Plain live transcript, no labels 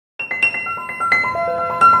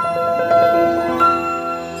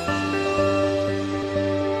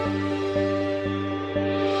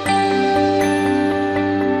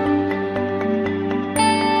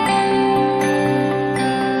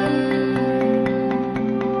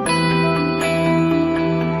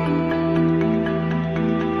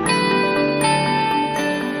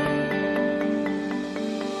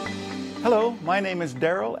name is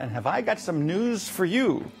Daryl, and have I got some news for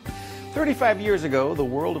you. 35 years ago, the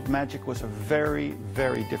world of magic was a very,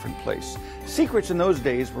 very different place. Secrets in those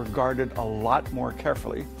days were guarded a lot more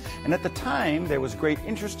carefully. And at the time, there was great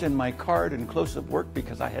interest in my card and close-up work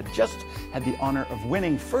because I had just had the honor of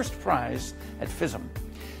winning first prize at FISM.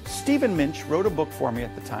 Stephen Minch wrote a book for me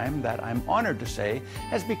at the time that I'm honored to say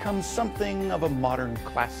has become something of a modern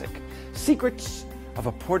classic, Secrets of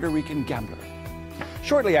a Puerto Rican Gambler.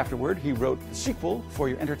 Shortly afterward, he wrote the sequel, For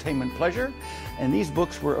Your Entertainment Pleasure, and these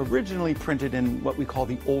books were originally printed in what we call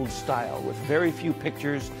the old style, with very few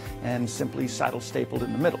pictures and simply saddle stapled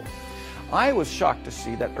in the middle. I was shocked to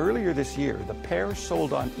see that earlier this year, the pair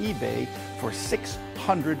sold on eBay for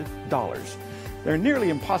 $600. They're nearly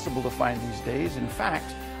impossible to find these days. In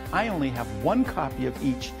fact, I only have one copy of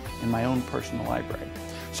each in my own personal library.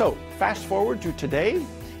 So, fast forward to today,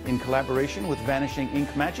 in collaboration with Vanishing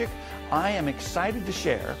Ink Magic, I am excited to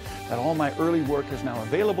share that all my early work is now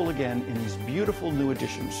available again in these beautiful new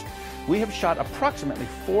editions. We have shot approximately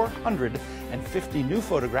 450 new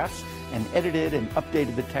photographs and edited and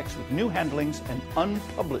updated the text with new handlings and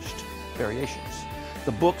unpublished variations.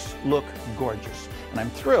 The books look gorgeous, and I'm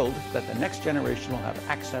thrilled that the next generation will have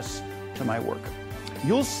access to my work.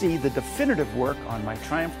 You'll see the definitive work on my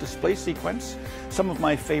Triumph display sequence, some of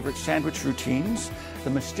my favorite sandwich routines, the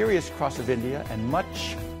mysterious cross of India, and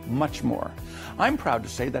much, much more. I'm proud to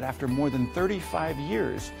say that after more than 35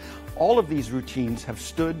 years, all of these routines have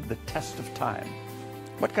stood the test of time.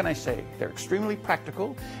 What can I say? They're extremely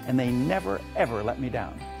practical, and they never, ever let me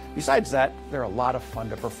down. Besides that, they're a lot of fun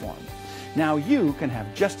to perform. Now you can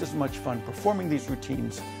have just as much fun performing these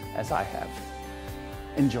routines as I have.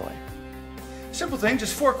 Enjoy. Simple thing,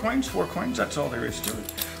 just 4 coins, that's all there is to it.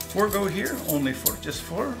 4 go here, only 4, just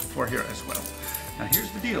 4 here as well. Now here's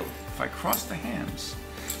the deal, if I cross the hands,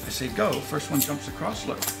 I say go, first one jumps across,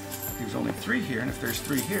 look, there's only 3 here, and if there's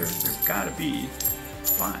 3 here, there's gotta be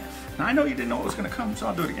 5. Now I know you didn't know what was gonna come, so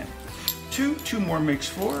I'll do it again. 2 more makes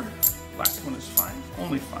 4, last one is 5,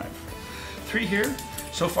 only 5. 3 here,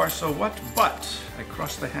 so far so what, but I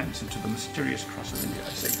cross the hands into the mysterious cross of India. I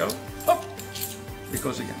say go, up, it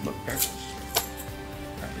goes again, look, there it goes.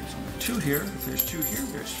 That leaves only 2 here. If there's 2 here,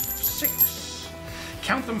 there's 6.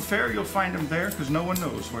 Count them fair, you'll find them there, because no one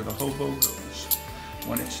knows where the hobo goes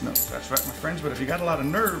when it snows. That's right, my friends, but if you got a lot of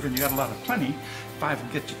nerve and you got a lot of plenty, 5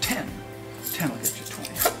 will get you 10. 10 will get you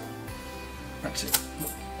 20. That's it.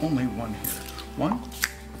 Look, only 1 here. 1, 1,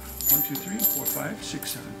 2, 3, 4, 5,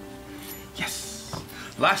 6, 7. Yes!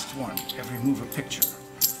 Last one, every move a picture.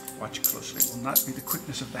 Watch closely. It will not be the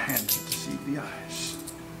quickness of the hand that deceive the eyes.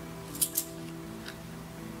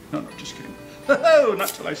 No, just kidding. Oh, not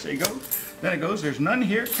till I say go. Then it goes, there's none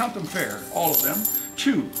here, count them fair, all of them.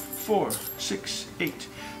 2, 4, 6, 8.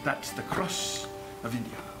 That's the cross of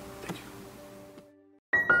India.